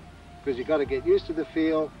 stick to it. Because you've got to get used to the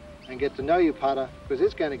feel and get to know your putter, because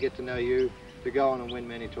it's going to get to know you to go on and win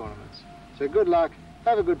many tournaments. So good luck,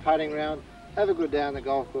 have a good putting round, have a good day on the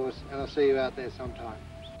golf course, and I'll see you out there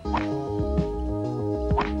sometime.